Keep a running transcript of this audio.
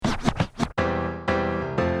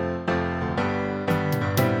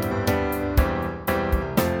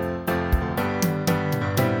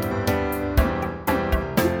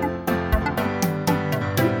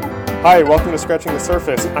Hi, welcome to Scratching the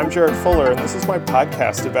Surface. I'm Jared Fuller, and this is my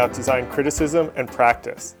podcast about design criticism and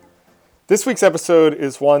practice. This week's episode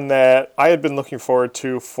is one that I had been looking forward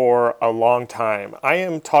to for a long time. I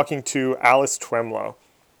am talking to Alice Twemlow.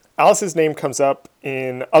 Alice's name comes up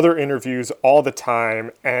in other interviews all the time,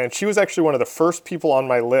 and she was actually one of the first people on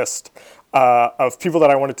my list of people that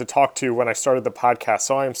I wanted to talk to when I started the podcast,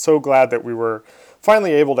 so I am so glad that we were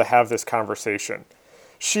finally able to have this conversation.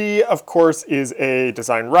 She, of course, is a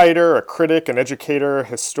design writer, a critic, an educator,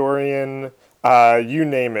 historian, you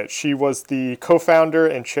name it. She was the co-founder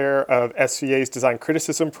and chair of SVA's design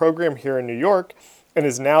criticism program here in New York and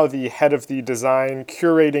is now the head of the design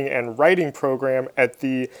curating and writing program at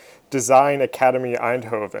the Design Academy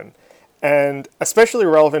Eindhoven. And especially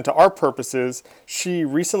relevant to our purposes, she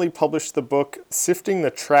recently published the book Sifting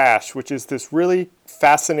the Trash, which is this really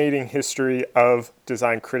fascinating history of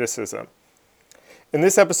design criticism. In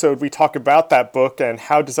this episode, we talk about that book and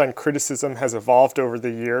how design criticism has evolved over the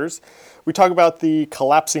years. We talk about the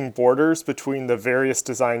collapsing borders between the various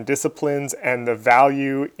design disciplines and the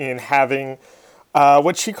value in having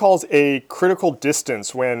what she calls a critical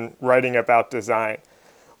distance when writing about design.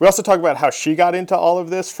 We also talk about how she got into all of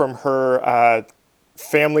this, from her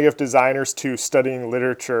family of designers to studying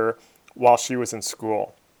literature while she was in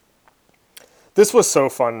school. This was so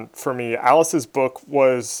fun for me. Alice's book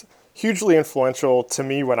was hugely influential to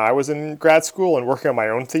me when I was in grad school and working on my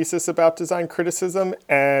own thesis about design criticism.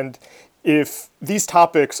 And if these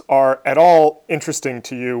topics are at all interesting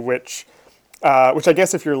to you, which I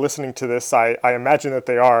guess if you're listening to this, I imagine that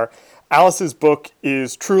they are, Alice's book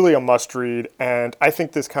is truly a must-read, and I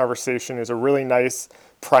think this conversation is a really nice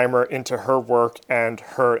primer into her work and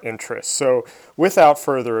her interests. So without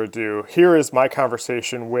further ado, here is my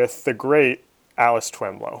conversation with the great Alice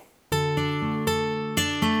Twemlow.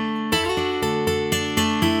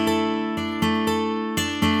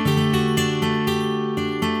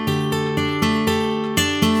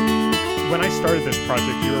 When I started this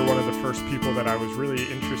project, you were one of the first people that I was really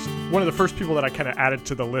interested, one of the first people that I kind of added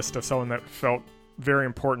to the list of someone that felt very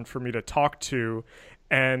important for me to talk to.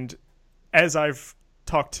 And as I've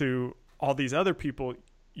talked to all these other people,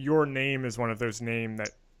 your name is one of those names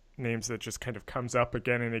that just kind of comes up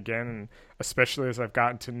again and again. And especially as I've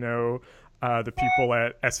gotten to know the people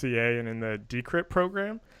at SVA and in the Decrypt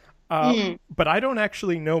program. But I don't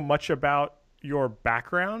actually know much about your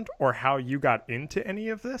background or how you got into any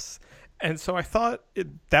of this. And so I thought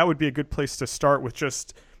that would be a good place to start with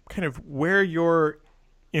just kind of where your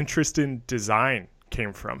interest in design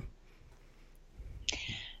came from.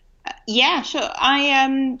 Yeah, sure.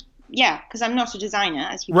 Because I'm not a designer,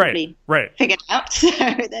 as you probably figured out. So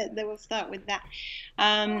we'll start with that.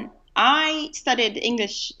 I studied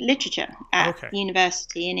English literature at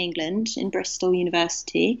university in England, in Bristol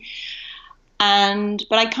University.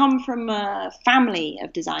 But I come from a family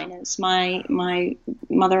of designers. My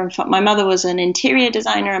mother was an interior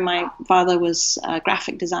designer, and my father was a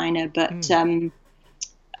graphic designer, but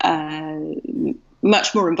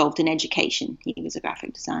much more involved in education. He was a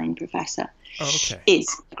graphic design professor.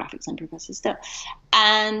 Is a graphic design professor still.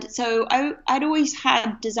 And so I'd always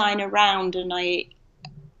had design around, and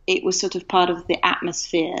it was sort of part of the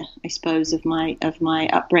atmosphere, I suppose, of my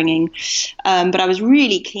upbringing. But I was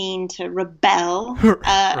really keen to rebel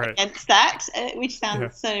against that, which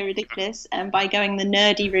sounds so ridiculous. And by going the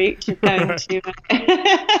nerdy route of going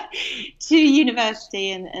to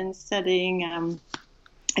university and studying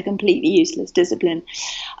a completely useless discipline,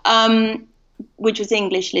 which was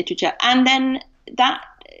English literature. And then that,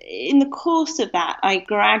 in the course of that, I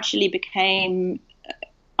gradually became,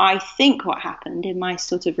 I think what happened in my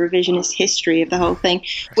sort of revisionist history of the whole thing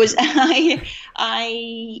was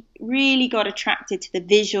I really got attracted to the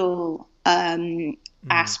visual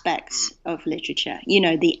aspects of literature,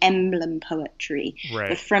 the emblem poetry,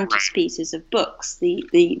 the frontispieces of books, the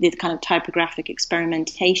kind of typographic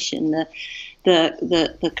experimentation,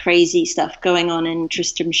 the crazy stuff going on in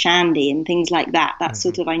Tristram Shandy and things like that.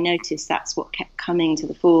 Sort of, I noticed that's what kept coming to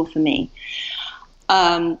the fore for me.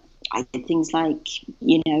 I did things like,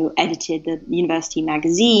 edited the university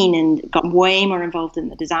magazine and got way more involved in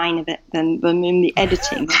the design of it than in the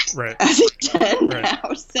editing, as it turned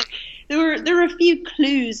out. So there were a few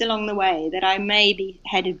clues along the way that I maybe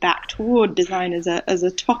headed back toward design as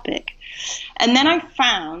a topic. And then I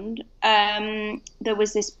found there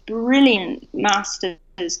was this brilliant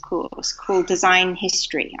master's course called Design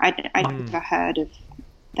History. I'd never heard of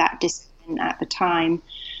that discipline at the time.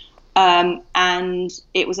 And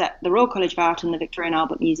it was at the Royal College of Art and the Victoria and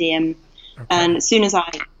Albert Museum. And as soon as I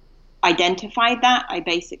identified that, I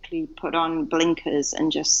basically put on blinkers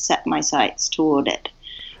and just set my sights toward it.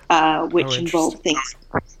 which involved things.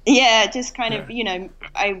 Yeah, just kind of,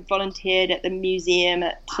 I volunteered at the museum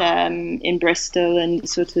in Bristol, and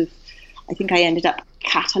sort of, I think I ended up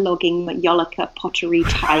cataloguing Mallorca pottery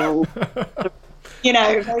tile.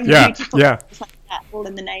 Very beautiful. Yeah. Like that, all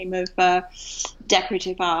in the name of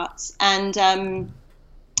decorative arts. And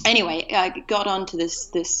anyway, I got onto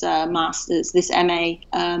this master's, this MA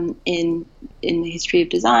in the history of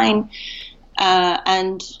design,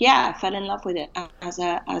 and I fell in love with it as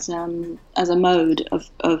a mode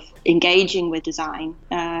of engaging with design,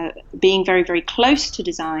 being very, very close to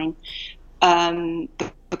design,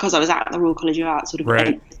 because I was at the Royal College of Art, sort of,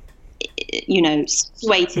 right,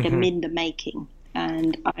 situated amid the making,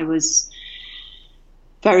 and I was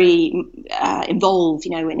very involved,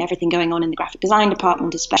 in everything going on in the graphic design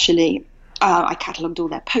department, especially. I catalogued all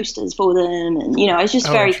their posters for them, and I was just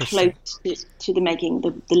very close to the making,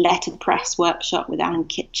 the lettered press workshop with Alan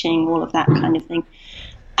Kitching, all of that kind of thing,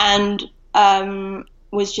 and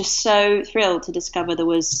was just so thrilled to discover there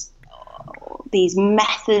was these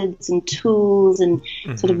methods and tools and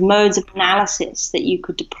sort of modes of analysis that you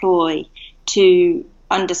could deploy to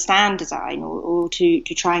understand design, or to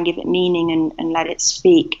try and give it meaning and let it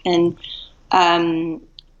speak. And that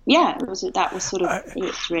was sort of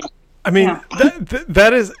it, really. I mean,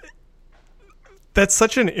 that's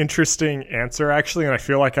such an interesting answer, actually, and I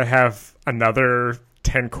feel like I have another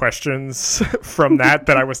 10 questions from that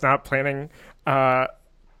I was not planning to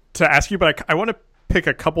ask you, but I want to pick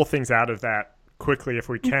a couple things out of that quickly if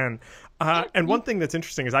we can. And one thing that's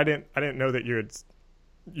interesting is I didn't know that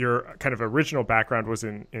your kind of original background was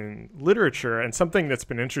in literature, and something that's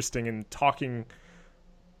been interesting in talking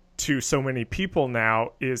to so many people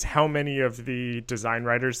now is how many of the design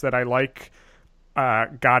writers that I like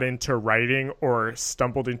got into writing or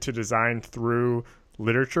stumbled into design through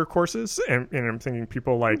literature courses. And I'm thinking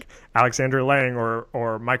people like Alexander Lang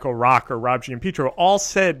or Michael Rock or Rob Gianpietro all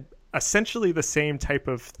said essentially the same type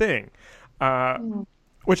of thing,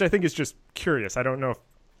 which I think is just curious. I don't know if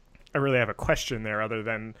I really have a question there other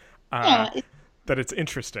than that it's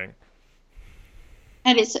interesting.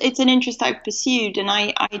 And it's an interest I've pursued, and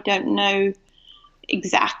I don't know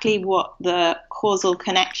exactly what the causal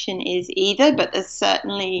connection is either, but there's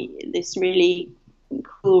certainly this really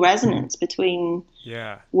cool resonance between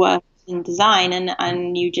work and design, and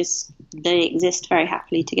they exist very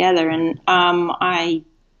happily together. And I'm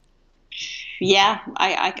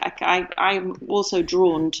also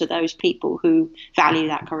drawn to those people who value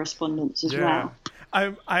that correspondence as well.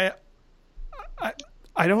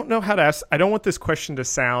 I don't know how to ask. I don't want this question to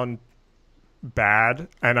sound bad,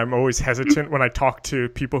 and I'm always hesitant when I talk to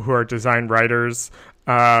people who are design writers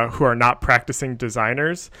who are not practicing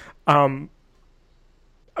designers. But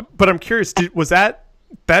I'm curious, was that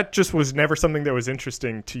just was never something that was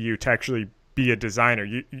interesting to you to actually be a designer?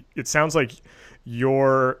 It sounds like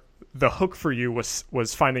the hook for you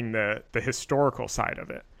was finding the historical side of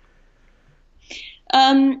it.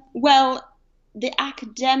 Well, the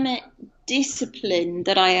academic discipline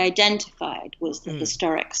that I identified was the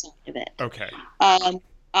historic side of it. Okay.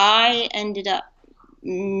 I ended up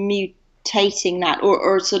mutating that,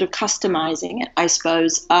 or sort of customizing it, I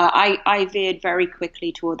suppose. I veered very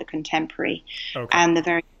quickly toward the contemporary and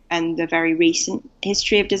the very recent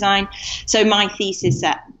history of design. So my thesis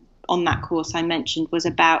on that course I mentioned was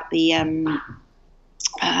about the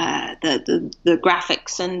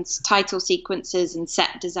graphics and title sequences and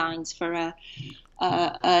set designs for a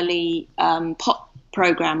early pop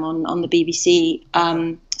program on the BBC.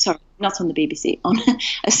 Sorry, not on the BBC, on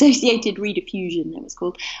Associated Rediffusion it was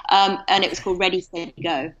called, and it was called Ready, Steady,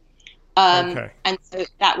 Go. And so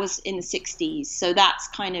that was in the 60s. So that's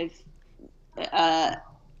kind of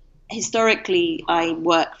historically I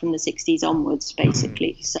work from the 60s onwards,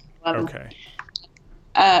 basically. So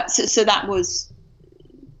so that was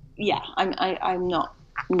I'm not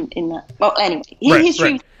in that. Well, anyway,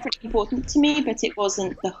 history was pretty important to me, but it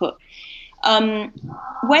wasn't the hook.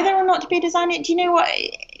 Whether or not to be a designer, do you know what?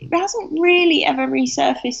 It hasn't really ever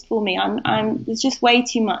resurfaced for me. There's just way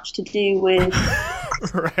too much to do with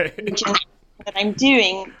that I'm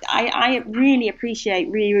doing. I really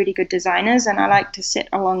appreciate really, really good designers, and I like to sit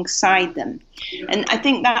alongside them. And I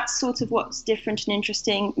think that's sort of what's different and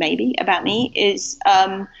interesting, maybe, about me is.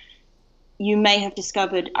 You may have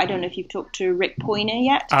discovered. I don't know if you've talked to Rick Poynter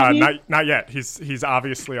yet. Not yet. He's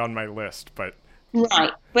obviously on my list, but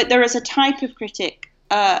right. But there is a type of critic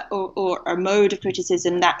or a mode of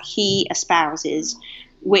criticism that he espouses,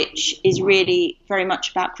 which is really very much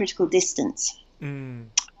about critical distance,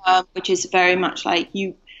 which is very much like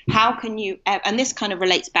you. How can you? And this kind of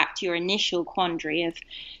relates back to your initial quandary of,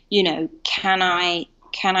 can I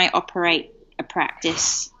operate a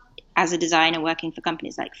practice as a designer working for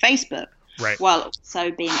companies like Facebook, right, while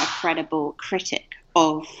also being a credible critic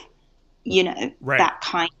of, right, that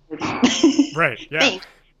kind of right, yeah. thing.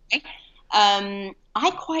 I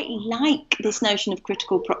quite like this notion of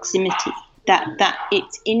critical proximity. That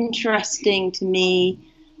it's interesting to me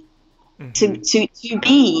to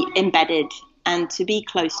be embedded and to be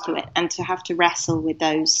close to it and to have to wrestle with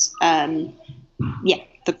those the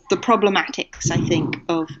problematics, I think,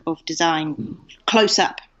 of design close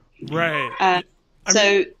up. Right.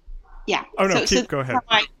 Yeah. Oh no, go ahead.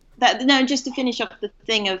 Just to finish off the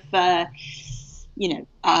thing of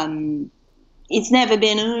it's never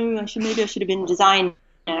been I should have been a designer.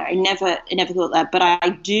 I never thought that, but I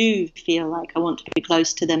do feel like I want to be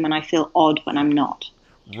close to them, and I feel odd when I'm not.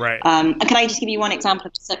 Right. And can I just give you one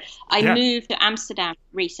example? So I moved to Amsterdam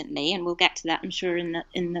recently, and we'll get to that, I'm sure, in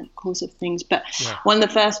the course of things. But one of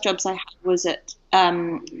the first jobs I had was at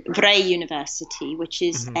Vrij University, which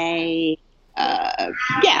is a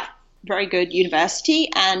very good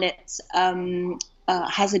university, and it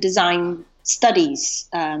has a design studies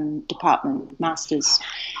department, masters,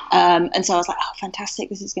 and so I was like, oh, fantastic,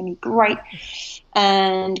 this is going to be great,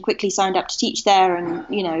 and quickly signed up to teach there, and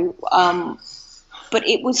but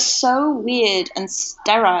it was so weird and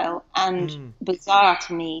sterile and bizarre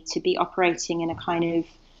to me to be operating in a kind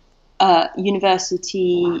of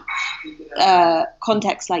university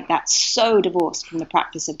context like that, so divorced from the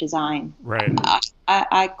practice of design. Right.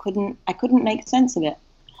 I couldn't make sense of it.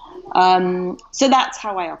 So that's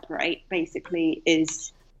how I operate, basically,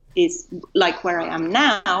 is like where I am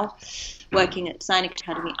now, working at Design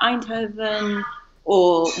Academy Eindhoven,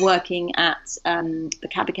 or working at the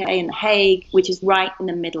KBK in The Hague, which is right in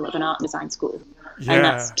the middle of an art design school. Yeah. And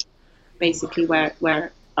that's basically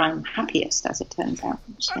where I'm happiest, as it turns out.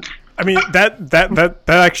 I mean, that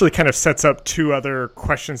actually kind of sets up two other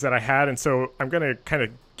questions that I had, and so I'm going to kind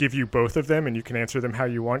of give you both of them, and you can answer them how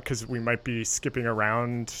you want, because we might be skipping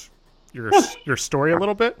around your story a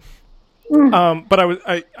little bit. But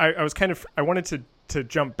I wanted to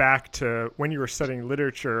jump back to when you were studying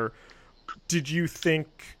literature. Did you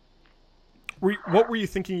think, what were you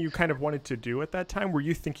thinking you kind of wanted to do at that time? Were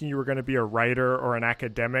you thinking you were going to be a writer or an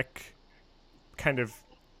academic kind of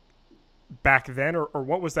back then, or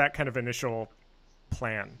what was that kind of initial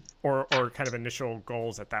plan or kind of initial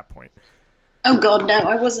goals at that point? Oh God, no,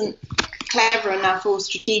 I wasn't clever enough or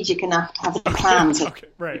strategic enough to have the plans. Okay,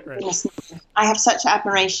 right. I have such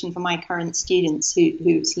admiration for my current students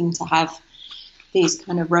who seem to have these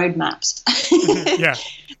kind of roadmaps. Yeah.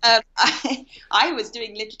 I was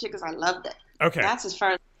doing literature because I loved it. Okay. That's as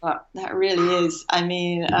far as that really is. I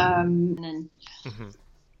mean, and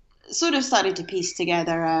sort of started to piece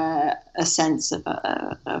together a sense of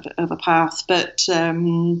a path, but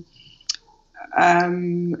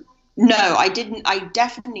no, I didn't. I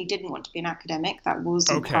definitely didn't want to be an academic. That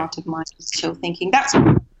wasn't part of my initial thinking. That's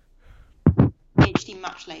PhD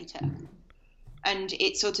much later, and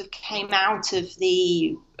it sort of came out of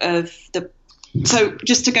the. So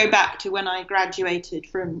just to go back to when I graduated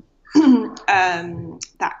from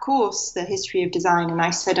that course, the history of design, and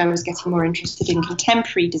I said I was getting more interested in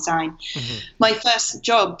contemporary design. My first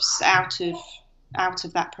jobs out of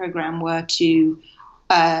that program was to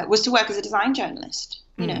work as a design journalist.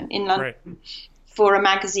 In London, for a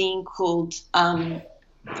magazine called sounds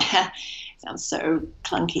so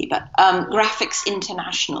clunky, but Graphics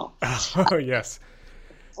International. Oh yes,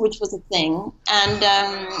 which was a thing, and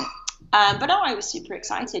but no, I was super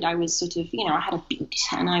excited. I was sort of, I had a beat,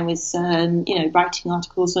 and I was writing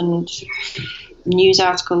articles and news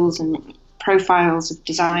articles and profiles of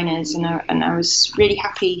designers, and I was really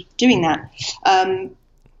happy doing that. And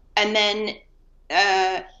then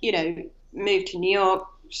moved to New York,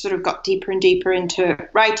 sort of got deeper and deeper into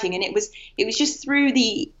writing, and it was just through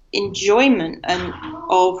the enjoyment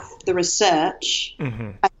of the research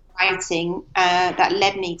and writing that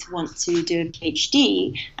led me to want to do a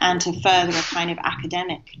PhD and to further a kind of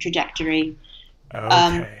academic trajectory.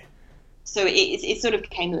 Okay. So it sort of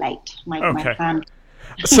came late, my plan.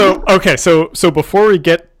 So before we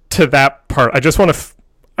get to that part, I just want to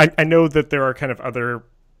I know that there are kind of other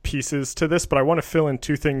pieces to this, but I want to fill in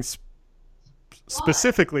two things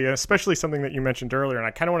specifically, and especially something that you mentioned earlier, and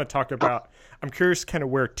I kind of want to talk about, I'm curious kind of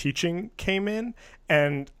where teaching came in,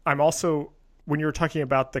 and I'm also, when you were talking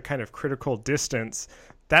about the kind of critical distance,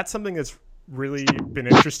 that's something that's really been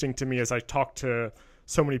interesting to me as I talk to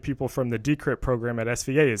so many people from the Decrypt program at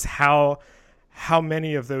SVA, is how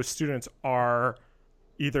many of those students are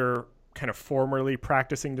either kind of formerly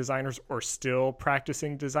practicing designers or still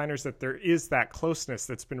practicing designers, that there is that closeness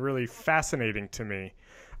that's been really fascinating to me.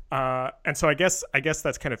 And so I guess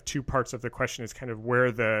that's kind of two parts of the question, is kind of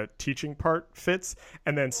where the teaching part fits,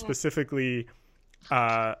 and then specifically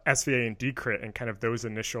SVA and Decrit and kind of those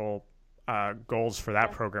initial goals for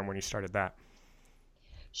that program when you started that.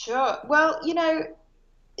 Sure. Well,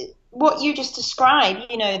 what you just described,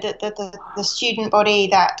 the student body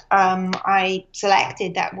that I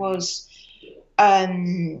selected, that was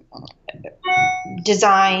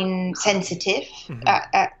design sensitive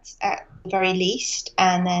at the very least,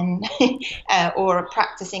 and then or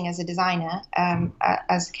practicing as a designer,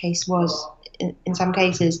 as the case was in some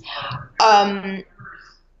cases,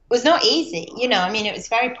 was not easy. It was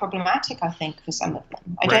very problematic, I think, for some of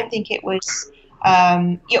them. I don't think it was,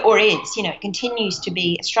 or is, it continues to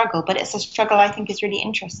be a struggle, but it's a struggle I think is really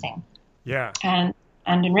interesting. Yeah. And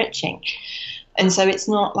enriching. And so it's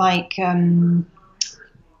not like, I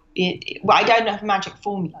don't have a magic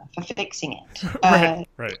formula for fixing it.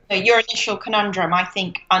 Right. So your initial conundrum, I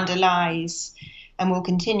think, underlies and will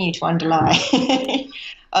continue to underlie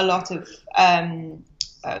a lot of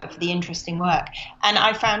the interesting work. And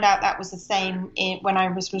I found out that was the same when I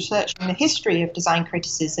was researching the history of design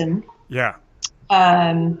criticism. Yeah.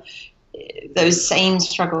 Those same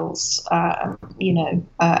struggles,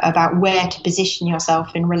 about where to position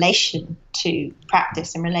yourself in relation to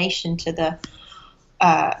practice, in relation to the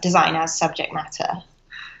design as subject matter,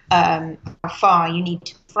 how far you need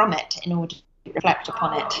to from it in order to reflect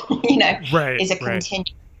upon it, is a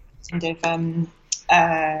continued kind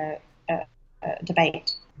of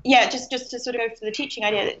debate. Yeah, just to sort of go for the teaching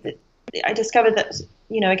idea, that I discovered that,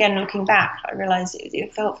 again, looking back, I realized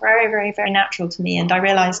it felt very, very, very natural to me. And I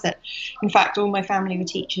realized that, in fact, all my family were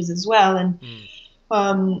teachers as well. And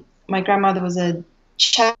my grandmother was a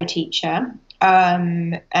cello teacher,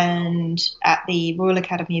 and at the Royal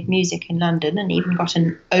Academy of Music in London, and even got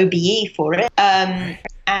an OBE for it.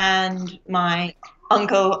 And my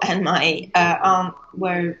uncle and my aunt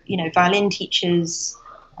were, violin teachers.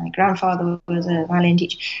 My grandfather was a violin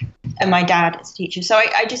teacher, and my dad is a teacher. So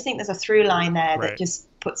I just think there's a through line there that just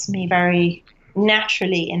puts me very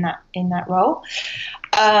naturally in that role.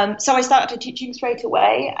 So I started teaching straight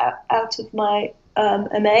away out of my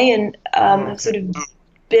MA, and sort of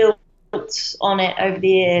built on it over the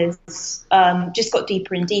years. Just got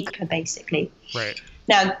deeper and deeper, basically. Right.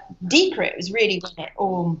 Now, Decrit was really when it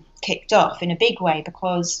all kicked off in a big way,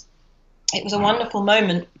 because it was a wonderful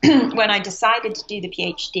moment when I decided to do the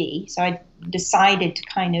PhD. So I decided to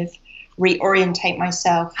kind of reorientate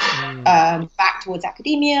myself back towards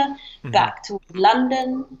academia, back towards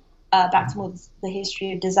London, back towards the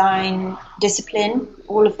history of design discipline,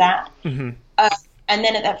 all of that. And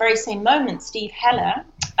then at that very same moment, Steve Heller,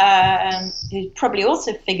 who probably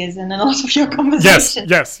also figures in a lot of your conversations.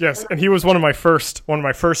 Yes. And he was one of my first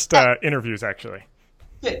interviews, actually.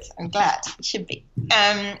 Good, I'm glad. It should be.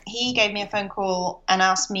 He gave me a phone call and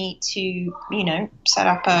asked me to, set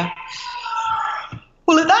up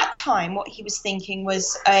well, at that time, what he was thinking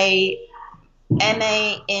was a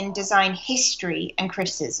MA in design history and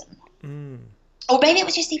criticism. Or maybe it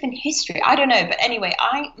was just even history. I don't know. But anyway,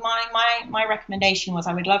 my recommendation was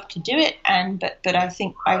I would love to do it, but I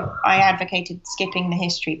think I advocated skipping the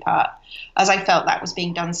history part, as I felt that was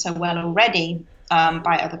being done so well already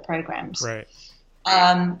by other programs. Right.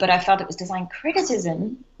 But I felt it was design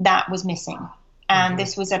criticism that was missing. And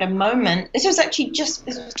this was at a moment, this was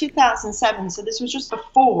 2007, so this was just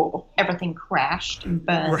before everything crashed and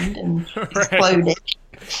burned and exploded.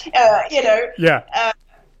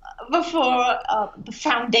 Before the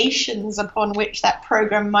foundations upon which that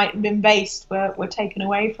program might have been based were taken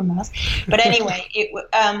away from us. But anyway,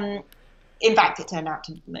 in fact, it turned out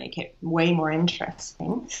to make it way more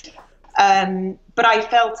interesting. But I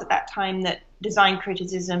felt at that time that design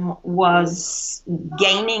criticism was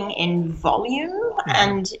gaining in volume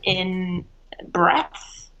and in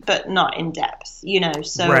breadth, but not in depth,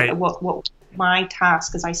 So what my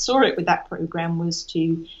task, as I saw it with that program, was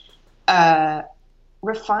to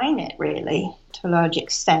refine it, really, to a large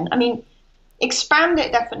extent. I mean, expand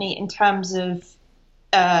it definitely in terms of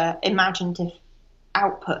imaginative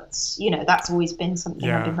outputs. That's always been something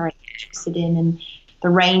I've been very interested in, and the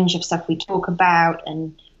range of stuff we talk about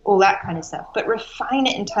and all that kind of stuff, but refine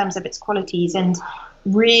it in terms of its qualities and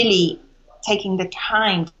really taking the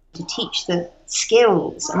time to teach the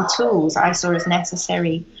skills and tools I saw as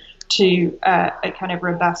necessary to a kind of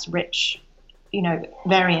robust, rich,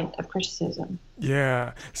 variant of criticism.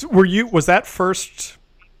 Yeah. So was that first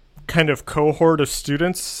kind of cohort of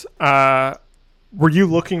students, were you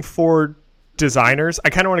looking for designers? I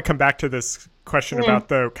kind of want to come back to this question about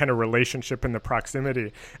the kind of relationship and the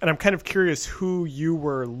proximity. And I'm kind of curious who you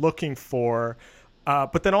were looking for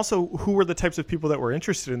But then also, who were the types of people that were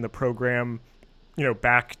interested in the program,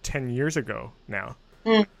 back 10 years ago now?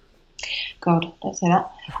 God, don't say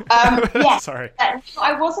that. Yeah, sorry.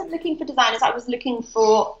 I wasn't looking for designers. I was looking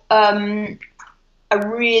for a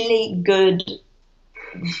really good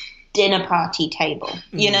dinner party table.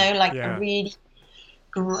 A really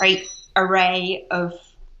great array of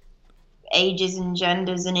ages and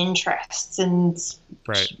genders and interests and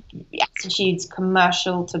attitudes,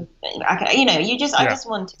 commercial to, I just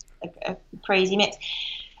wanted a crazy mix.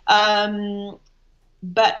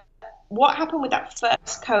 But what happened with that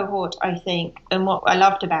first cohort, I think, and what I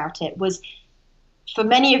loved about it was, for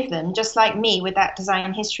many of them, just like me with that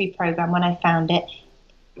design history program, when I found it,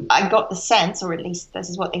 I got the sense, or at least this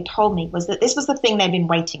is what they told me, was that this was the thing they'd been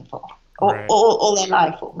waiting for. All their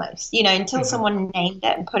life almost, until someone named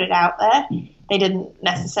it and put it out there, they didn't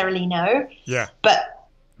necessarily know. Yeah. But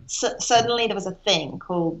suddenly there was a thing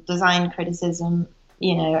called design criticism,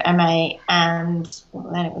 MA, and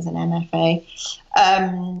then it was an MFA.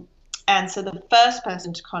 And so the first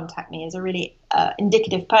person to contact me is a really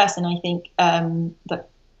indicative person, I think, that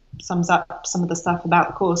sums up some of the stuff about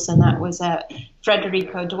the course, and that was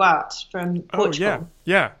Frederico Duarte from Portugal. Oh,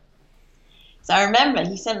 yeah. So I remember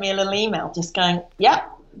he sent me a little email just going,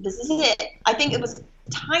 this is it. I think it was a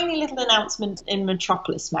tiny little announcement in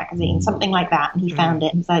Metropolis magazine, something like that. And he found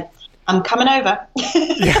it and said, I'm coming over.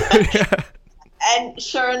 And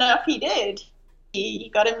sure enough, he did.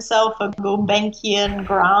 He got himself a Gulbenkian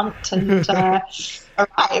grant and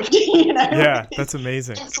arrived, Yeah, that's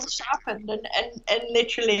amazing. Pencil sharpened and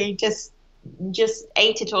literally just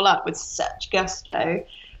ate it all up with such gusto.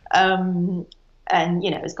 And,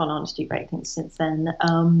 has gone on to do great things since then,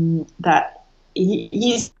 that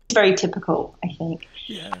he's very typical, I think.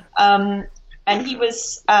 Yeah. And he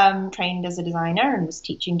was trained as a designer and was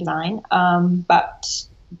teaching design. But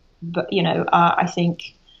I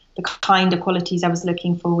think the kind of qualities I was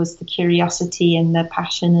looking for was the curiosity and the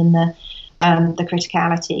passion and the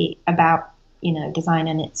criticality about, design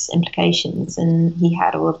and its implications, and he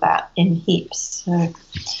had all of that in heaps. So,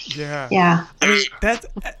 yeah. I mean,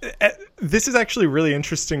 this is actually really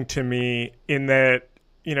interesting to me in that,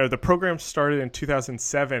 the program started in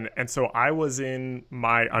 2007, and so I was in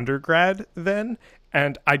my undergrad then,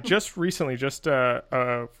 and I just recently,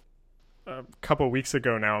 a couple of weeks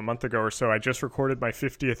ago now, a month ago or so, I just recorded my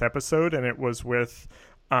 50th episode, and it was with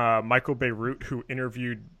Michael Beirut, who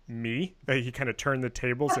interviewed me. He kind of turned the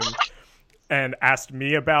tables and asked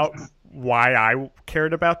me about why I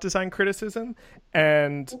cared about design criticism.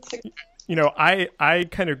 And, I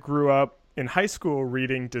kind of grew up in high school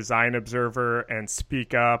reading Design Observer and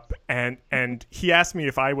Speak Up. And he asked me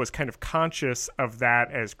if I was kind of conscious of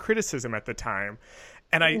that as criticism at the time.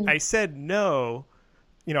 And I said no.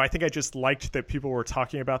 I think I just liked that people were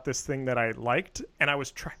talking about this thing that I liked. And I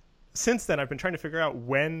was since then, I've been trying to figure out,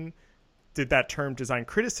 when did that term design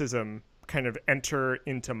criticism kind of enter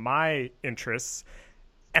into my interests.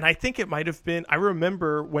 And I think it might have been, I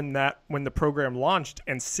remember when the program launched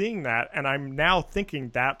and seeing that, and I'm now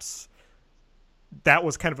thinking that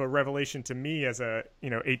was kind of a revelation to me as a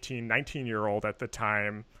 18, 19-year-old at the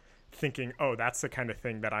time, thinking, oh, that's the kind of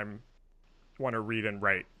thing that I'm want to read and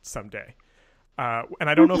write someday. And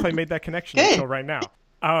I don't know if I made that connection until right now.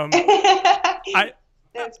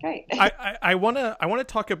 That's great. I want to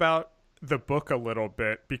talk about the book a little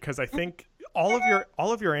bit, because I think all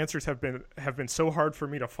of your answers have been so hard for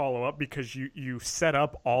me to follow up, because you set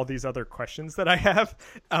up all these other questions that I have.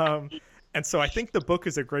 And so I think the book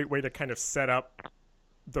is a great way to kind of set up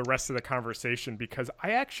the rest of the conversation, because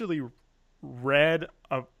I actually read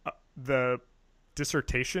the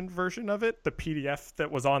dissertation version of it, the PDF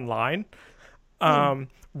that was online,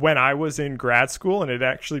 when I was in grad school, and it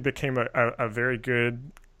actually became a very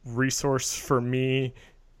good resource for me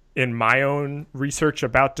in my own research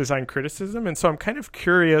about design criticism. And so I'm kind of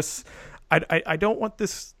curious. I don't want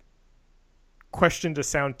this question to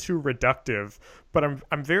sound too reductive, but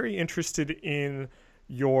I'm very interested in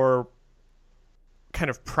your kind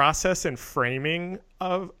of process and framing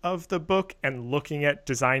of the book, and looking at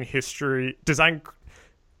the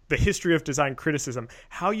history of design criticism,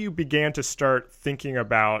 how you began to start thinking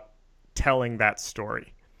about telling that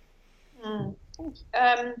story.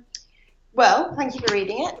 Well, thank you for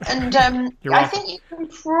reading it. And I think you can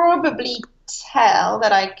probably tell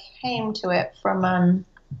that I came to it from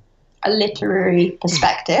a literary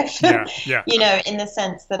perspective. Yeah. In the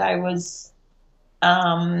sense that I was,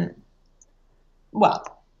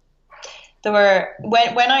 there were,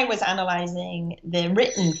 when I was analyzing the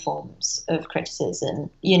written forms of criticism,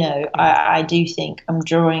 I do think I'm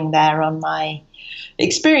drawing there on my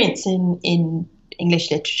experience in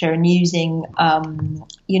English literature and using,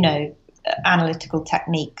 analytical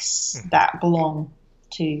techniques that belong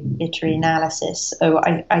to literary analysis. So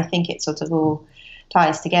I think it sort of all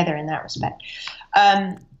ties together in that respect.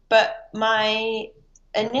 But my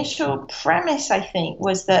initial premise, I think,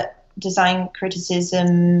 was that design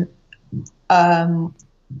criticism,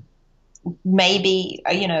 maybe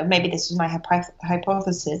this was my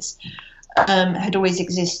hypothesis, had always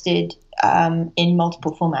existed in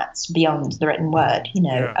multiple formats beyond the written word,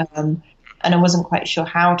 and I wasn't quite sure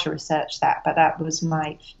how to research that, but that was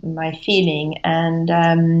my feeling, and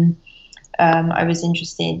I was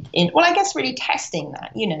interested in, well, I guess really testing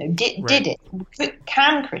that,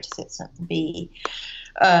 can criticism be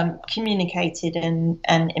communicated and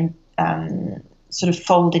sort of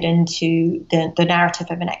folded into the narrative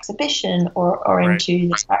of an exhibition or into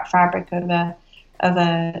the fabric of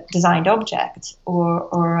a designed object or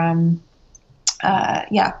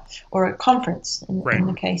a conference in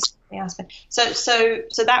the case of the aspect.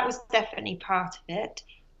 So that was definitely part of it.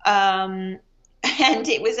 And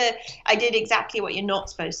it was I did exactly what you're not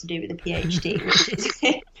supposed to do with a PhD,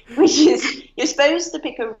 which is you're supposed to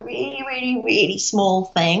pick a really, really, really small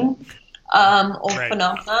thing or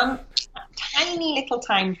phenomenon, tiny little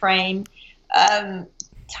time frame,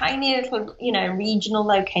 tiny little, regional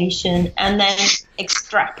location, and then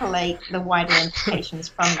extrapolate the wider implications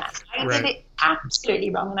from that. I did it absolutely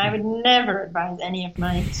wrong, and I would never advise any of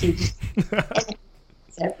my students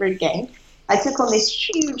ever again. I took on this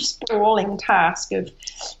huge sprawling task of,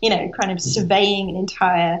 kind of surveying an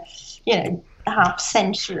entire, half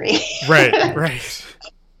century. Right.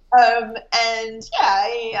 And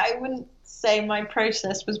I wouldn't say my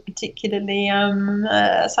process was particularly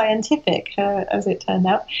scientific, as it turned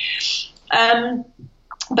out.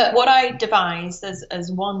 But what I devised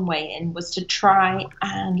as one way in was to try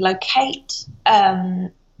and locate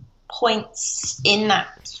points in that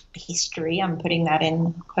history, I'm putting that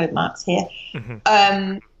in quote marks here,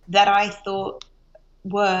 that I thought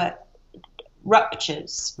were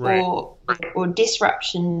ruptures or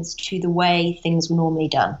disruptions to the way things were normally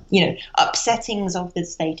done, upsettings of the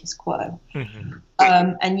status quo,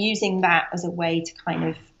 and using that as a way to kind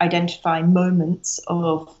of identify moments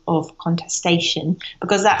of contestation,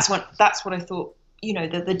 because that's what I thought,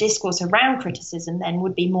 the discourse around criticism then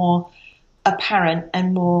would be more apparent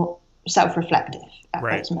and more self-reflective at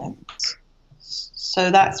those moments. So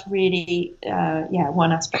that's really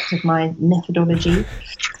one aspect of my methodology.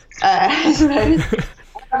 I suppose.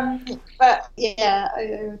 But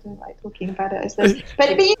I don't like talking about it, I suppose. But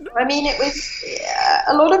it was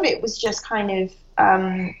a lot of it was just kind of.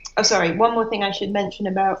 One more thing I should mention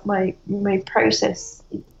about my process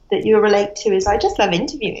that you relate to is I just love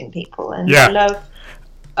interviewing people, and I love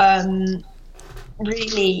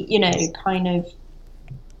really, kind of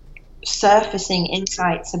surfacing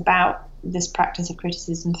insights about this practice of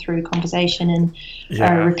criticism through conversation and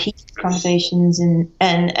repeated conversations, and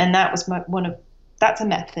that was that's a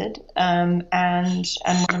method, and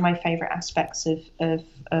one of my favorite aspects of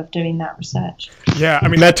doing that research. Yeah, I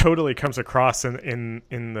mean that totally comes across in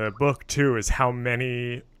the book too, is how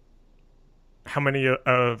many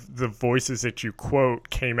of the voices that you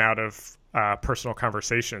quote came out of personal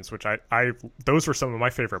conversations, which I those were some of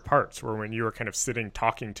my favorite parts, were when you were kind of sitting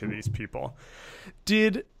talking to these people.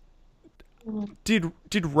 Did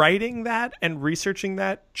writing that and researching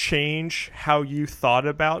that change how you thought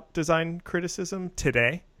about design criticism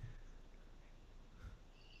today?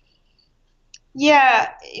 Yeah,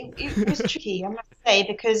 it was tricky, I must say,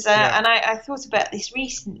 because and I thought about this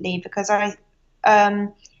recently, because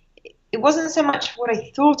it wasn't so much what I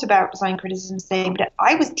thought about design criticism today, but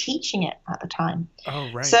I was teaching it at the time. Oh,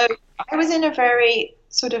 right. So I was in a very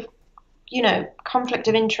sort of, conflict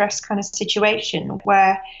of interest kind of situation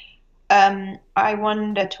where I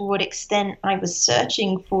wonder to what extent I was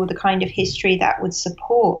searching for the kind of history that would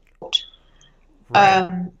support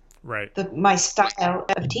my style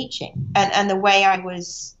of teaching and the way I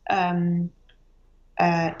was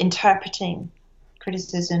interpreting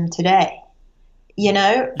criticism today.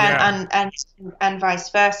 And vice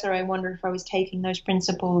versa. I wonder if I was taking those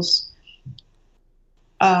principles,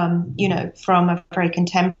 from a very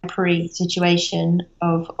contemporary situation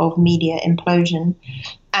of media implosion,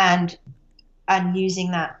 and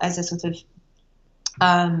using that as a sort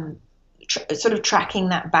of tracking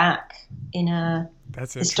that back in a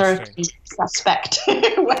historically suspect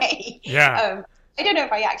way. Yeah. I don't know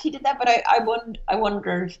if I actually did that, but I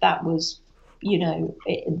wonder if that was,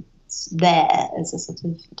 it's there as a sort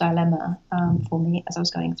of dilemma for me as I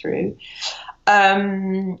was going through.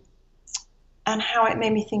 and how it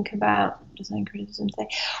made me think about design criticism today.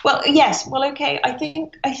 Well, yes. Well, okay. I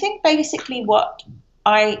think basically what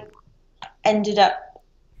I ended up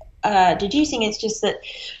deducing is just that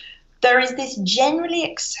there is this generally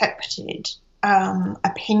accepted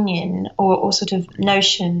opinion or sort of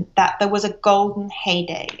notion that there was a golden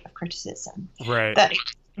heyday of criticism, right? That it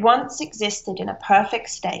once existed in a perfect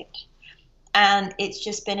state, and it's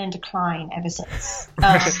just been in decline ever since.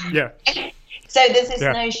 Yeah. So there's this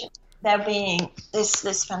notion there being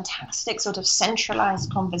this fantastic sort of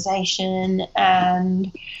centralized conversation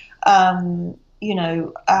and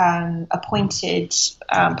appointed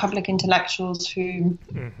public intellectuals who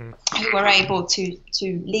were able to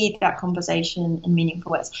lead that conversation in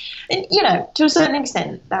meaningful ways. And, to a certain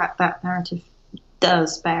extent, that narrative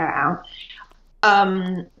does bear out.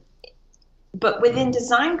 But within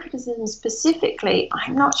design criticism specifically,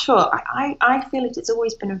 I'm not sure. I feel it's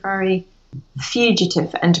always been a very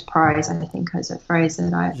fugitive enterprise, I think, is a phrase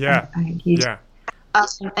that I use. Yeah.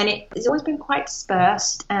 And it's always been quite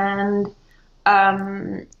dispersed. And,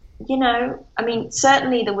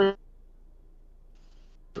 certainly there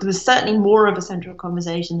was certainly more of a central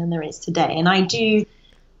conversation than there is today. And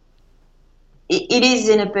it is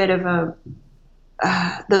in a bit of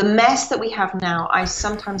the mess that we have now, I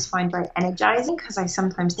sometimes find very energizing, because I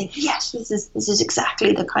sometimes think, yes, this is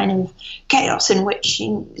exactly the kind of chaos in which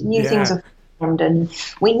new things are formed, and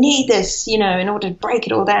we need this, in order to break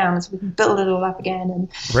it all down so we can build it all up again. And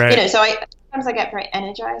so sometimes I get very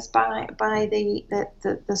energized by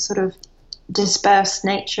the sort of dispersed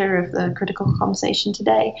nature of the critical conversation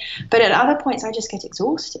today. But at other points, I just get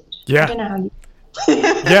exhausted. Yeah. I don't know how you.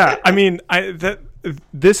 Yeah, I mean,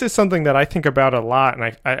 this is something that I think about a lot,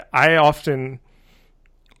 and I often,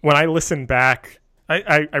 when I listen back,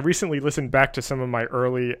 I recently listened back to some of my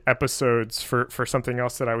early episodes for something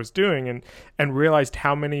else that I was doing, and realized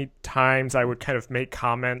how many times I would kind of make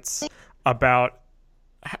comments about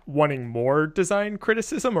wanting more design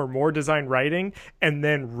criticism or more design writing, and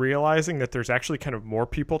then realizing that there's actually kind of more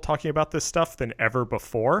people talking about this stuff than ever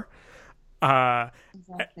before.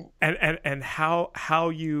 Exactly. And how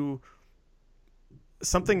you,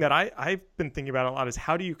 something that I've been thinking about a lot is,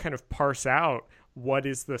 how do you kind of parse out what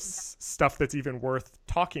is the stuff that's even worth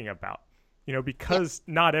talking about? Because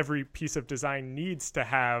not every piece of design needs to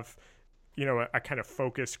have, a kind of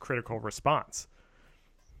focused critical response.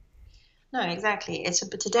 No, exactly.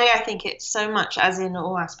 But today I think it's so much, as in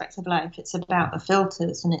all aspects of life, it's about the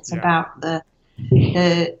filters, and it's about the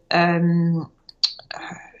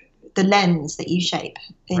lens that you shape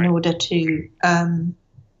in order to,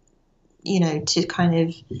 to kind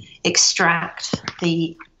of extract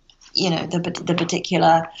the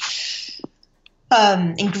particular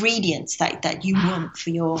ingredients that you want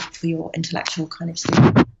for your intellectual kind of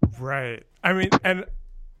story. Right. I mean, and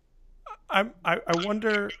I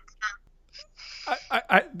wonder.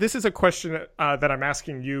 This is a question that I'm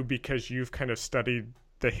asking you because you've kind of studied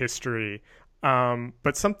the history,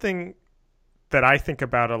 but something that I think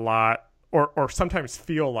about a lot, or sometimes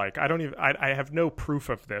feel like, I have no proof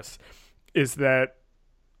of this, is that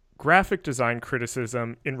graphic design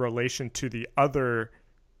criticism in relation to the other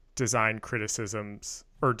design criticisms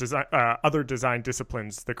or other design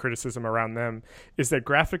disciplines, the criticism around them, is that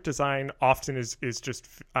graphic design often is just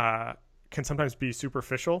can sometimes be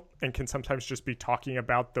superficial, and can sometimes just be talking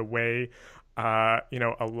about the way a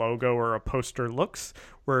logo or a poster looks,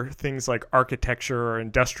 where things like architecture or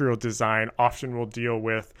industrial design often will deal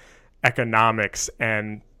with economics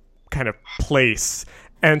and kind of place.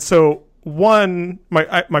 And so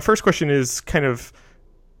my first question is kind of,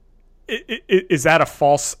 is that a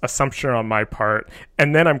false assumption on my part?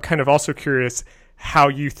 And then I'm kind of also curious how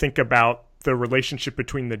you think about the relationship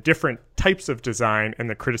between the different types of design and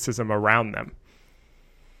the criticism around them.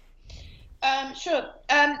 Sure.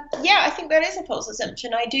 I think that is a false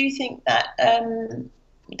assumption. I do think that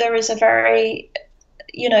there is a very,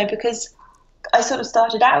 because I sort of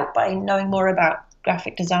started out by knowing more about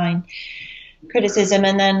graphic design criticism,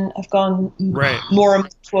 and then I've gone more and more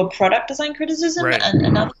toward product design criticism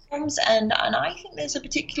and other forms, and I think there's a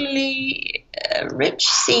particularly rich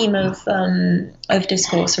seam of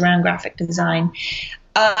discourse around graphic design.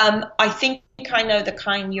 I think I know the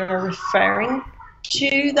kind you're referring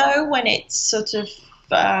to, though, when it's sort of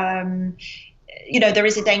there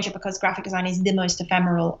is a danger, because graphic design is the most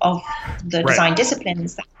ephemeral of the design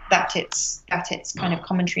disciplines, that its kind of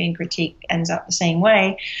commentary and critique ends up the same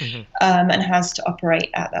way, and has to operate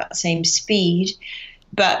at that same speed.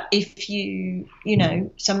 But if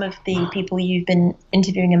some of the people you've been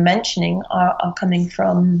interviewing and mentioning are coming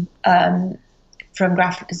from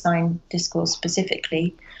graphic design discourse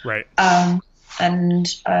specifically, right? I'm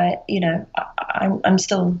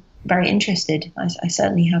still very interested. I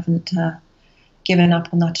certainly haven't given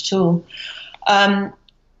up on that at all.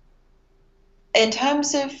 In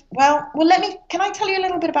terms of, can I tell you a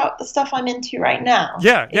little bit about the stuff I'm into right now?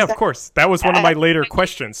 Yeah, of course. That was one of my later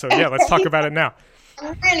questions. So yeah, let's talk about it now.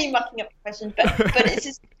 I'm really mucking up the questions, but it's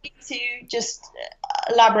just to just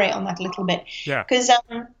elaborate on that a little bit. Yeah. Because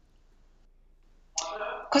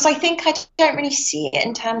I think I don't really see it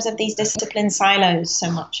in terms of these discipline silos so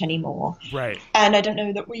much anymore. Right. And I don't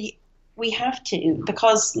know that we have to,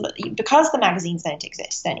 because the magazines don't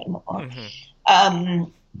exist anymore. Mm-hmm.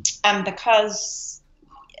 And because,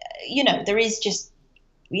 there is just,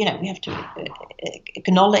 we have to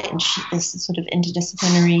acknowledge this sort of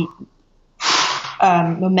interdisciplinary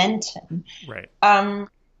momentum. Right.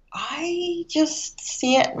 I just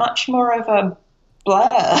see it much more of a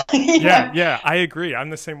blur. Yeah, I agree. I'm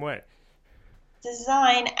the same way.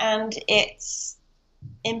 Design and its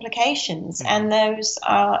implications, and those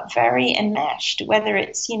are very enmeshed, whether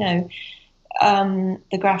it's, the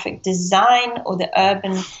graphic design or the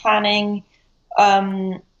urban planning,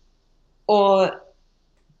 or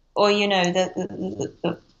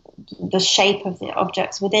the shape of the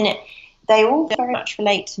objects within it. They all very much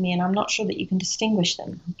relate to me, and I'm not sure that you can distinguish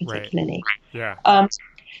them particularly. Right. Yeah.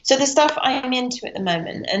 So the stuff I'm into at the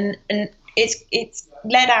moment, and it's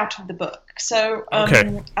led out of the book. So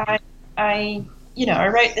okay. I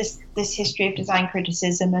wrote this history of design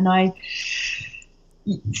criticism, and I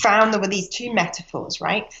found there were these two metaphors,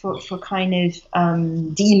 right, for kind of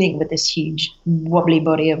dealing with this huge wobbly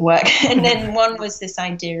body of work. And then one was this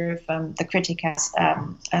idea of the critic as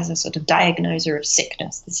a sort of diagnoser of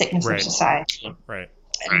sickness, the sickness right. of society. Right.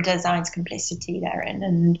 And design's complicity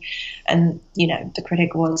therein, and the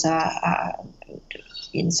critic was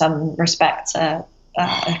in some respects a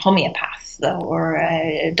homeopath or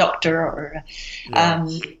a doctor or a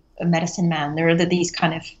medicine man. There are these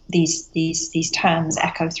kind of these terms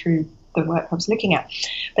echo through the work I was looking at.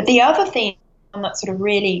 But the other thing that sort of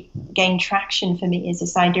really gained traction for me is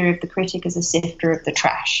this idea of the critic as a sifter of the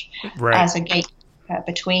trash, right. as a gatekeeper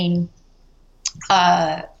between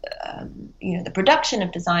the production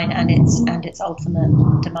of design and its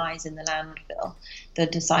ultimate demise in the landfill, the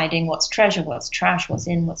deciding what's treasure, what's trash, what's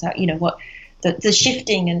in, what's out, what the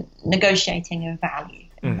shifting and negotiating of value.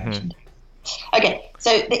 Mm-hmm. Okay, so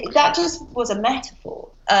that just was a metaphor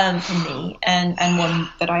for me, and one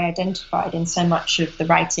that I identified in so much of the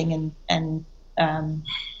writing and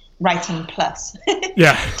writing plus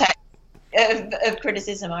type of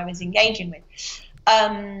criticism I was engaging with.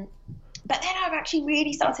 But then I've actually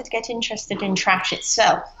really started to get interested in trash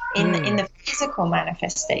itself, in the physical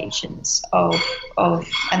manifestations of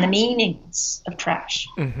and the meanings of trash.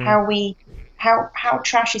 Mm-hmm. How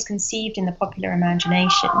trash is conceived in the popular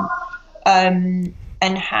imagination,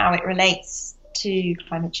 and how it relates to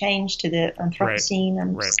climate change, to the Anthropocene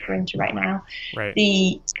I'm super into right now. Right.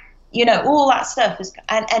 All that stuff is,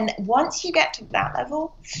 and once you get to that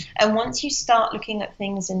level, and once you start looking at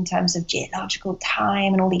things in terms of geological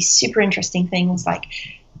time and all these super interesting things like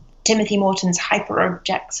Timothy Morton's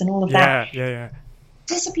hyperobjects and all of that,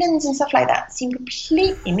 disciplines and stuff like that seem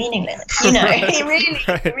completely meaningless. It really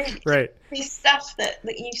is stuff that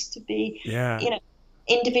used to be,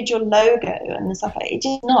 individual logo and stuff like that. It's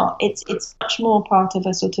just not. It's much more part of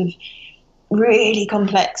a sort of really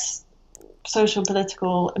complex social,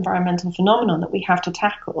 political, environmental phenomenon that we have to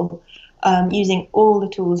tackle using all the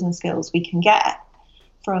tools and skills we can get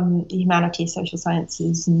from the humanities, social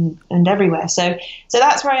sciences, and everywhere. So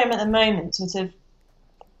that's where I am at the moment, sort of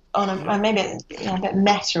on maybe a bit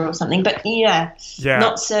meta or something, but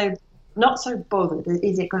not so bothered.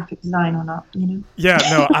 Is it graphic design or not? Yeah,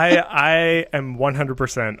 no, I am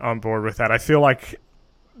 100% on board with that. I feel like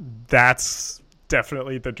that's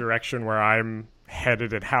definitely the direction where I'm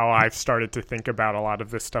headed and how I've started to think about a lot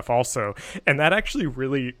of this stuff also. And that actually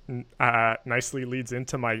really nicely leads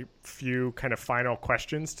into my few kind of final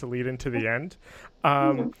questions to lead into the end.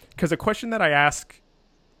 Because a question that I ask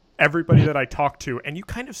everybody that I talk to, and you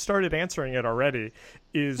kind of started answering it already,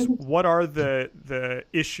 is what are the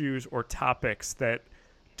issues or topics that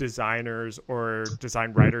designers or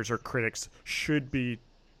design writers or critics should be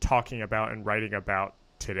talking about and writing about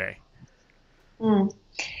today?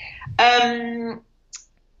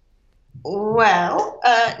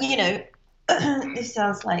 This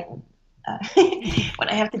sounds like when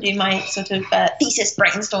I have to do my sort of thesis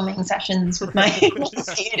brainstorming sessions with my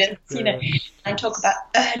students, I talk about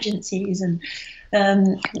urgencies and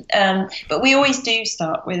but we always do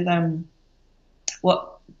start with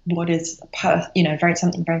what is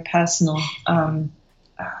something very personal.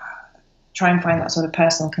 try and find that sort of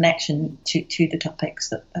personal connection to the topics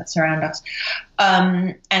that surround us.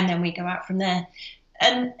 And then we go out from there.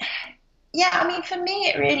 And yeah, I mean, for me,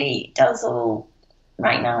 it really does all.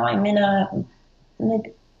 Right now, I'm in not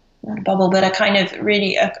a bubble, but a kind of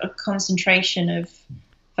really a concentration of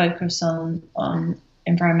focus on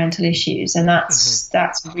environmental issues, and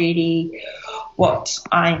that's really what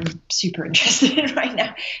I'm super interested in right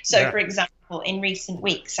now. So, for example, in recent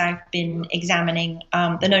weeks, I've been examining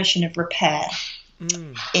the notion of repair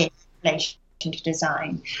in relation to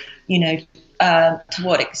design. To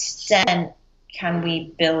what extent can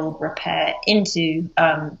we build repair into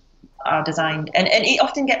our design? And it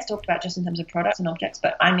often gets talked about just in terms of products and objects,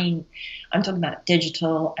 but I mean, I'm talking about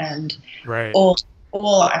digital and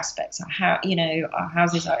all aspects of how, our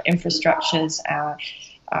houses, our infrastructures, our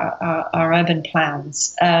urban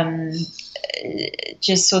plans,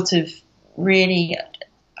 just sort of really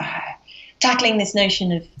tackling this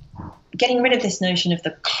notion of getting rid of this notion of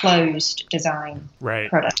the closed design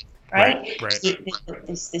product, right?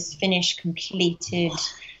 This finished, completed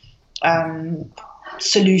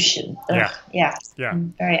solution.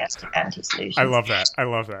 I'm very anti-solution. I love that.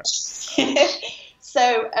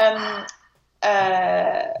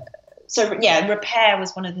 So repair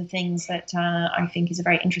was one of the things that I think is a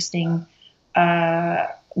very interesting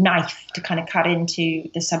knife to kind of cut into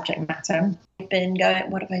the subject matter. I've been going.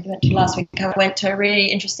 What have I went to last week? I went to a really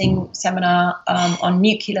interesting seminar on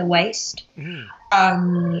nuclear waste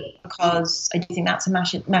because I do think that's a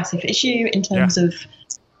massive issue in terms of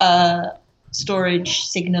storage,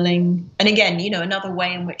 signaling, and again, another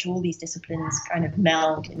way in which all these disciplines kind of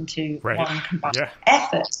meld into one combined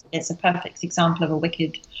effort. It's a perfect example of a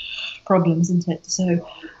wicked problem, isn't it? So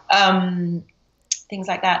things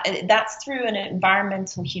like that. That's through an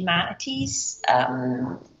environmental humanities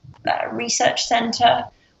research center,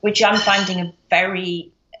 which I'm finding a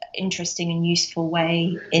very interesting and useful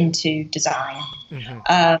way into design.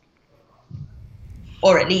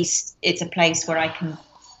 Or at least it's a place where I can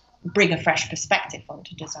bring a fresh perspective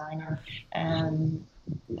onto design.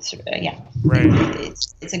 It's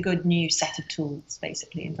a good new set of tools,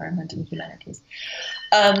 basically, environmental humanities.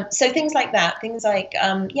 So things like that, things like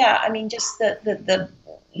just the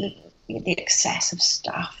excess of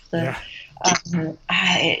stuff. There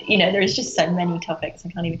is just so many topics. I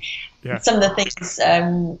can't even. Yeah. Some of the things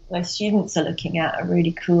my students are looking at are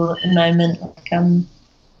really cool at the moment. Like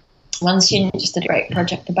one student just did a great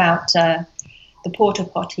project about the porta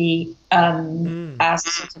potty as a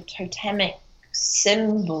sort of totemic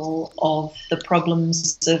symbol of the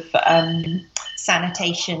problems of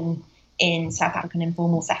sanitation in South African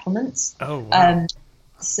informal settlements. Oh, wow.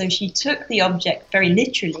 So she took the object very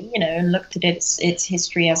literally, and looked at its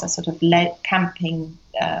history as a sort of camping,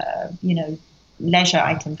 leisure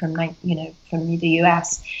item from the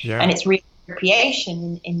US, and its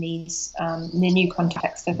reappropriation in these the new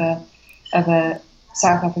context of a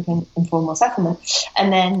South African informal settlement,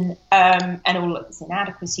 and then and all of its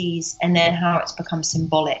inadequacies, and then how it's become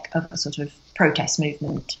symbolic of a sort of protest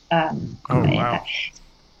movement. Wow.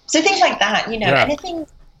 So things like that, anything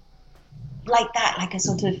like that, like a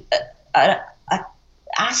sort of a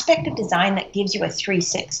aspect of design that gives you a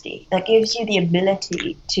 360, that gives you the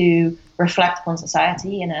ability to reflect upon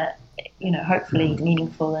society in a hopefully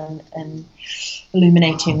meaningful and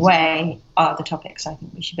illuminating way, are the topics I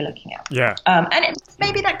think we should be looking at. Yeah. And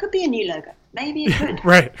maybe that could be a new logo. Maybe it could.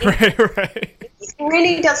 Right. It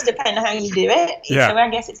really does depend on how you do it. Yeah. So I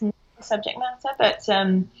guess it's not the subject matter, but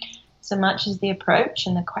so much as the approach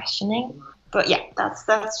and the questioning. But yeah, that's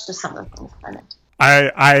just some of the things I meant.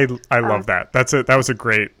 I love that. That was a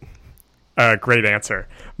great answer.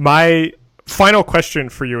 My final question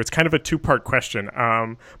for you, it's kind of a two-part question,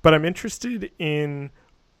 but I'm interested in,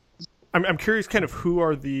 I'm curious kind of who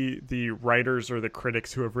are the writers or the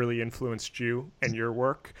critics who have really influenced you and your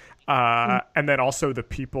work, and then also the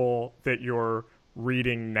people that you're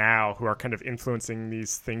reading now who are kind of influencing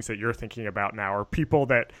these things that you're thinking about now, or people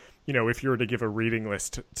that, if you were to give a reading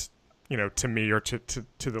list to me or to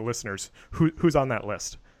the listeners, who's on that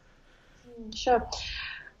list? Sure.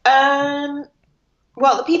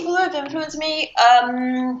 Well, the people who have influenced me,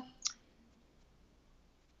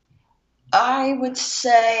 I would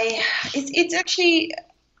say it's actually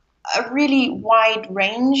a really wide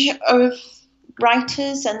range of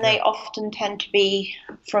writers, and they often tend to be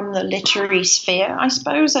from the literary sphere, I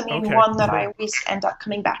suppose. I mean, one that I always end up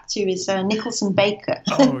coming back to is Nicholson Baker.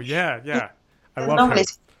 Oh, yeah. I love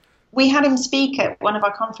novelist. We had him speak at one of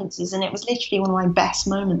our conferences, and it was literally one of my best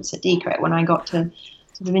moments at DCRET when I got to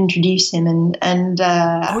sort of introduce him.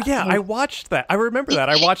 I watched that. I remember that.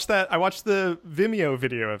 I watched the Vimeo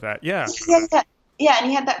video of that. Yeah. Yeah, and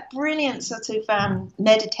he had that brilliant sort of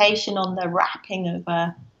meditation on the wrapping of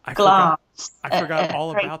glass. I forgot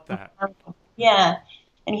all about that. Yeah,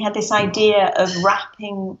 and he had this idea of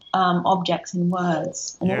wrapping objects in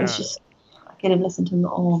words, and it was just, I could have listened to them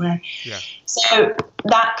all day. Yeah. So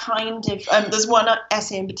that kind of there's one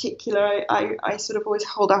essay in particular I sort of always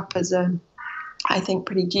hold up as a, I think,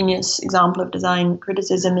 pretty genius example of design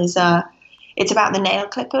criticism. Is it's about the nail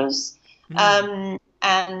clippers.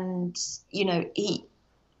 And, you know, he,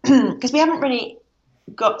 because we haven't really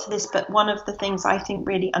got to this, but one of the things I think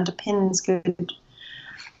really underpins good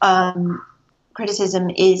criticism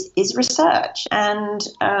is research. And,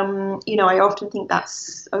 you know, I often think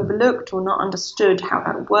that's overlooked or not understood how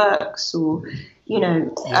that works, or, you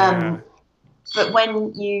know, but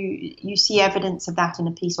when you see evidence of that in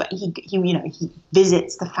a piece where he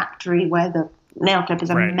visits the factory where the nail clippers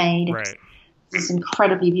are made. Right. This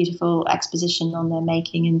incredibly beautiful exposition on their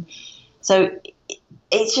making, and so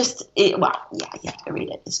it's just you have to go read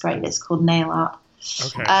it. It's great. It's called Nail Art.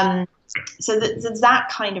 Okay. So there's that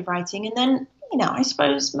kind of writing, and then, you know, I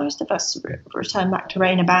suppose most of us return back to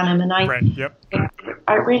Reyner Banham, and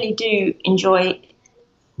I really do enjoy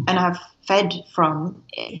and have fed from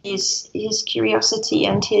his curiosity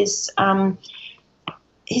and his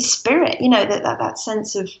spirit. You know, that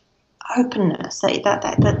sense of openness,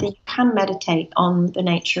 that you can meditate on the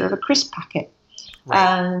nature of a crisp packet,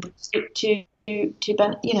 to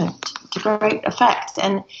great effect.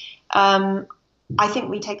 And I think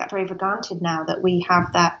we take that very for granted now, that we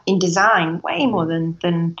have that in design way more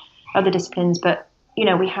than other disciplines. But, you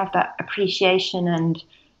know, we have that appreciation, and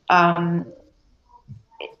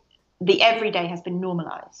the everyday has been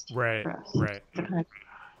normalized for us,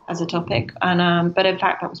 as a topic. And but in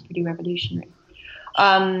fact, that was pretty revolutionary.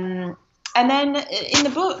 And then in the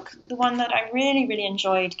book, the one that I really, really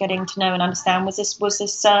enjoyed getting to know and understand was this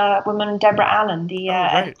woman, Deborah Allen,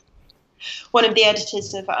 one of the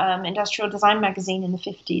editors of Industrial Design magazine in the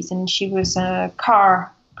 50s, and she was a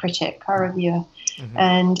car reviewer. Mm-hmm.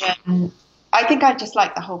 And I think I just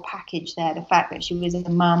liked the whole package there, the fact that she was a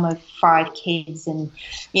mum of 5 kids, and,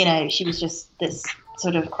 you know, she was just this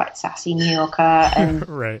sort of quite sassy New Yorker,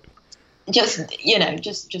 and just, you know,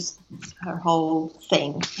 just her whole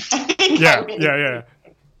thing. Yeah.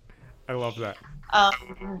 I love that.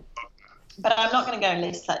 But I'm not going to go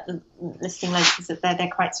listing loads, because they're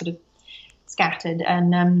quite sort of scattered.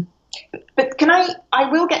 And but I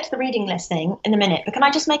will get to the reading list thing in a minute, but can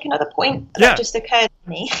I just make another point that just occurred to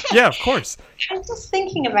me? Yeah, of course. I was just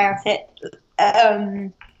thinking about it.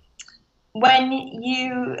 When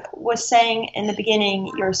you were saying in the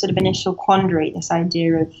beginning your sort of initial quandary, this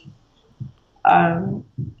idea of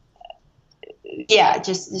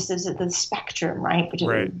just as the spectrum, right,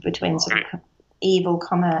 between sort of evil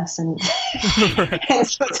commerce and, and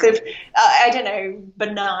sort of I don't know,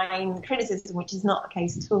 benign criticism, which is not the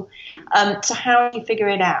case at all. So how do you figure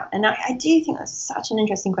it out? And I do think that's such an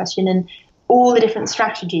interesting question, and all the different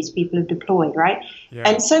strategies people have deployed, right? Yeah.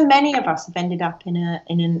 And so many of us have ended up in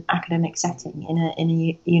an academic setting, in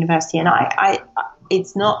a university, and I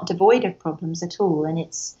it's not devoid of problems at all, and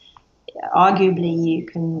it's arguably you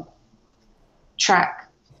can track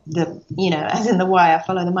the, you know, as in The Wire,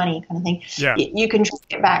 follow the money kind of thing. Yeah. You can track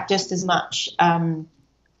it back just as much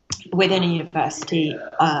within a university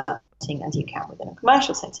setting as you can within a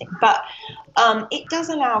commercial setting. But it does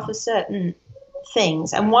allow for certain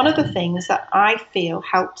things. And one of the things that I feel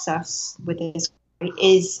helps us with this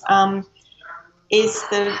is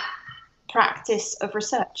the practice of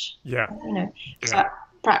research. Yeah. You know,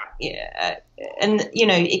 and, you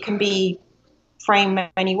know, it can be framed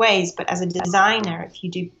many ways, but as a designer, if you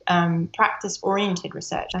do practice-oriented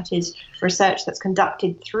research, that is research that's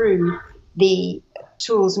conducted through the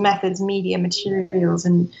tools, methods, media, materials,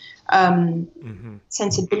 and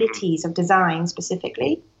sensibilities of design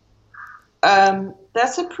specifically,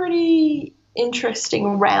 that's a pretty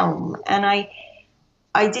interesting realm. And I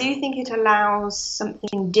do think it allows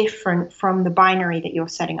something different from the binary that you're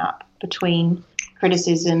setting up between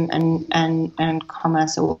criticism and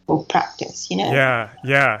commerce or practice, you know?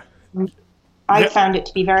 Yeah. I found it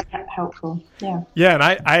to be very helpful. Yeah. Yeah, and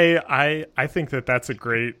I think that's a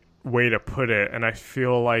great way to put it. And I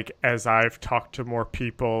feel like as I've talked to more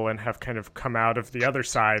people and have kind of come out of the other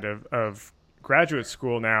side of graduate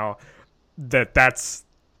school now, that's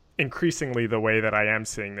increasingly the way that I am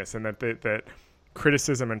seeing this, and that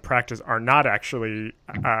criticism and practice are not actually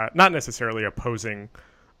not necessarily opposing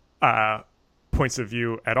points of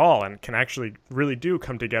view at all, and can actually really do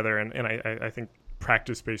come together. And I think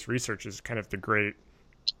practice-based research is kind of the great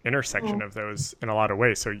intersection of those in a lot of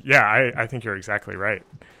ways. So yeah, I think you're exactly right.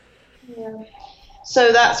 Yeah.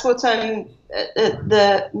 So that's what I'm.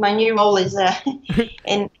 My new role is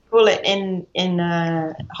in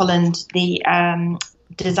Holland the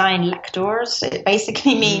design lectors. It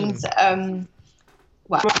basically means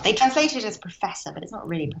well, they translate it as professor, but it's not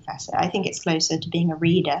really professor. I think it's closer to being a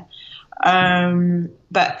reader.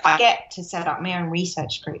 But I get to set up my own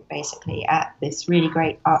research group basically at this really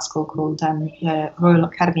great art school called the Royal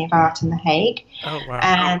Academy of Art in The Hague. Oh, wow.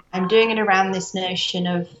 And I'm doing it around this notion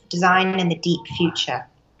of design in the deep future.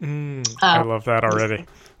 I love that already.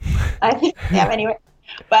 I think, yeah, anyway.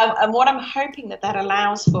 But and what I'm hoping that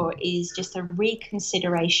allows for is just a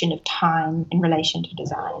reconsideration of time in relation to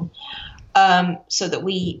design. So that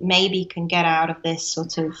we maybe can get out of this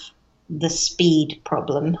sort of the speed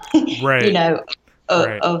problem, right.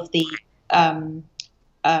 of the, a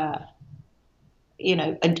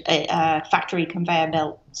factory conveyor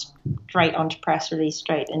belt straight onto press release,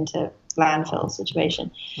 straight into landfill situation.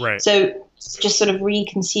 Right. So just sort of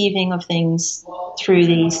reconceiving of things through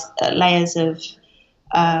these layers of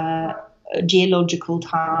geological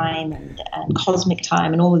time and cosmic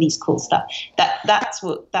time and all of these cool stuff. That's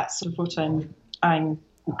sort of what I'm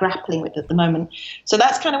grappling with at the moment. So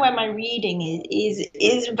that's kind of where my reading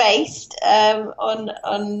is based on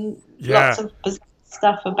lots of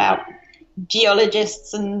stuff about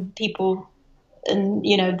geologists and people and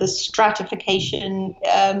the stratification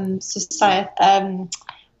society.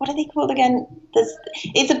 What are they called again?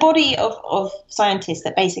 It's a body of scientists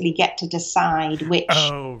that basically get to decide which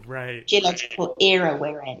geological era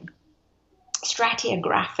we're in.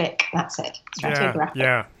 Stratigraphic, that's it.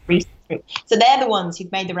 Stratigraphic research. So they're the ones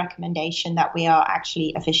who've made the recommendation that we are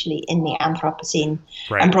actually officially in the Anthropocene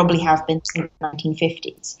and probably have been since the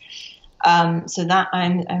 1950s. So that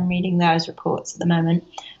I'm reading those reports at the moment.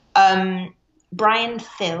 Brian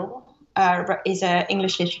Thill is an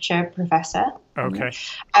English literature professor. Okay.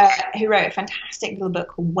 Who wrote a fantastic little book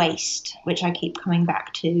called Waste, which I keep coming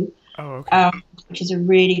back to. Oh, okay. Which is a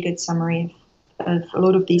really good summary of a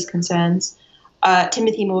lot of these concerns.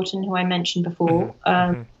 Timothy Morton, who I mentioned before,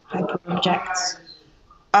 hyperobjects.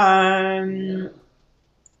 I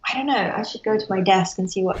don't know. I should go to my desk and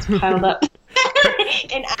see what's piled up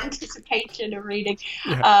in anticipation of reading.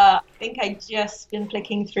 Yeah. I think I just been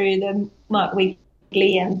flicking through the Mark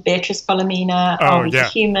Wigley and Beatrice Palomina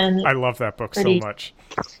Humans. I love that book so much.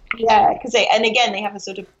 Yeah, because they have a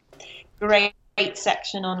sort of great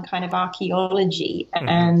section on kind of archaeology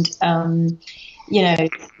and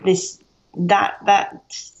this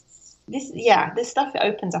stuff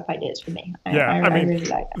opens up ideas for me. I really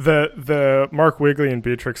like that. The Mark Wigley and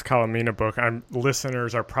Beatrix Palomina book,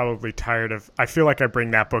 listeners are probably tired of. I feel like I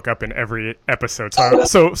bring that book up in every episode.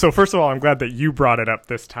 So first of all, I'm glad that you brought it up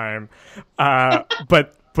this time.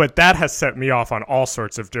 But that has set me off on all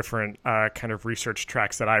sorts of different kind of research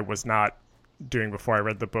tracks that I was not doing before I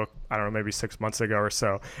read the book, I don't know, maybe 6 months ago or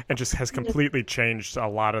so, and just has completely changed a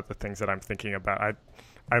lot of the things that I'm thinking about.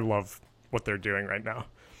 I love what they're doing right now.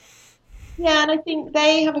 Yeah, and I think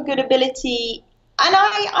they have a good ability, and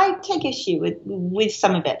I take issue with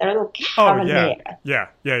some of it. They're a little cavalier. Yeah.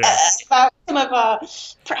 About some of our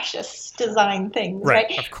precious design things,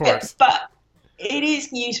 right? Of course. But it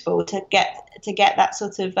is useful to get that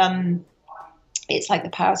sort of it's like the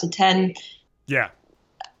Powers of 10. Yeah.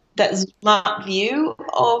 That smart view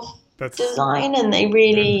of design, and they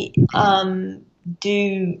really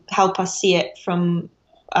do help us see it from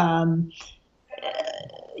a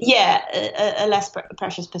less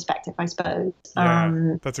precious perspective, I suppose.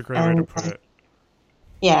 Yeah, that's a great way to put it.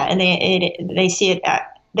 Yeah, and they see it.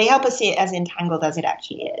 They help us see it as entangled as it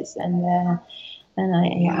actually is, and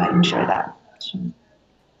I enjoy that.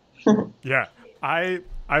 Yeah, I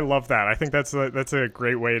love that. I think that's a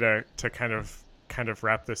great way to kind of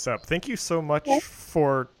wrap this up. Thank you so much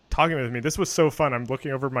for talking with me. This was so fun. I'm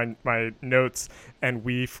looking over my notes, and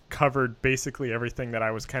we've covered basically everything that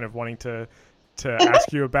I was kind of wanting to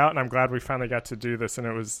ask you about, and I'm glad we finally got to do this, and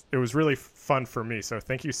it was really fun for me. So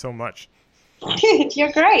thank you so much.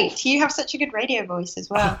 You're great. You have such a good radio voice as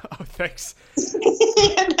well. Oh, thanks.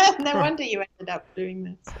 No wonder you ended up doing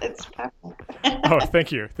this. It's perfect. Oh,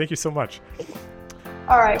 thank you. Thank you so much.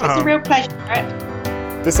 All right. It's a real pleasure, Brett.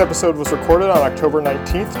 This episode was recorded on October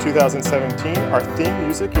 19th, 2017. Our theme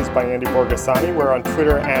music is by Andy Borgasani. We're on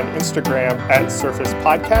Twitter and Instagram at Surface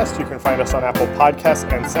Podcast. You can find us on Apple Podcasts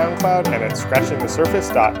and SoundCloud and at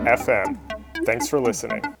scratchingthesurface.fm. Thanks for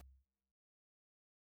listening.